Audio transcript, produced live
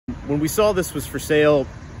When we saw this was for sale,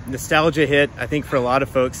 nostalgia hit, I think, for a lot of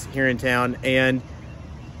folks here in town, and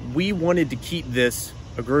we wanted to keep this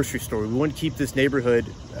a grocery store. We wanted to keep this neighborhood,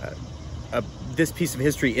 this piece of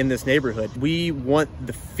history in this neighborhood. We want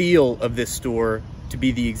the feel of this store to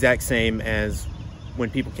be the exact same as when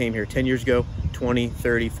people came here 10 years ago, 20,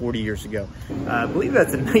 30, 40 years ago. I believe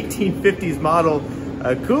that's a 1950s model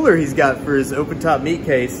cooler he's got for his open top meat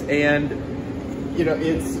case. And you know,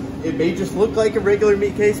 it may just look like a regular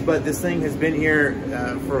meat case, but this thing has been here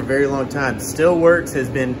for a very long time. Still works, has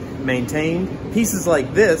been maintained. Pieces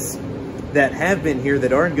like this that have been here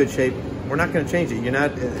that are in good shape, we're not gonna change it.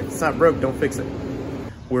 If it's not broke, don't fix it.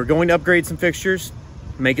 We're going to upgrade some fixtures,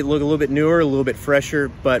 make it look a little bit newer, a little bit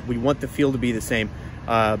fresher, but we want the feel to be the same.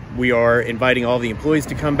 We are inviting all the employees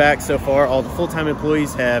to come back so far. All the full-time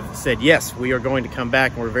employees have said, yes, we are going to come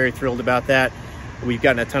back, and we're very thrilled about that. We've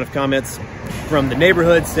gotten a ton of comments from the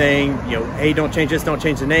neighborhood saying, you know, hey, don't change this, don't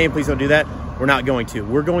change the name, please don't do that. We're not going to.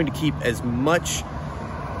 We're going to keep as much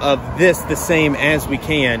of this the same as we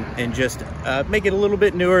can and just make it a little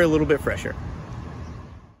bit newer, a little bit fresher.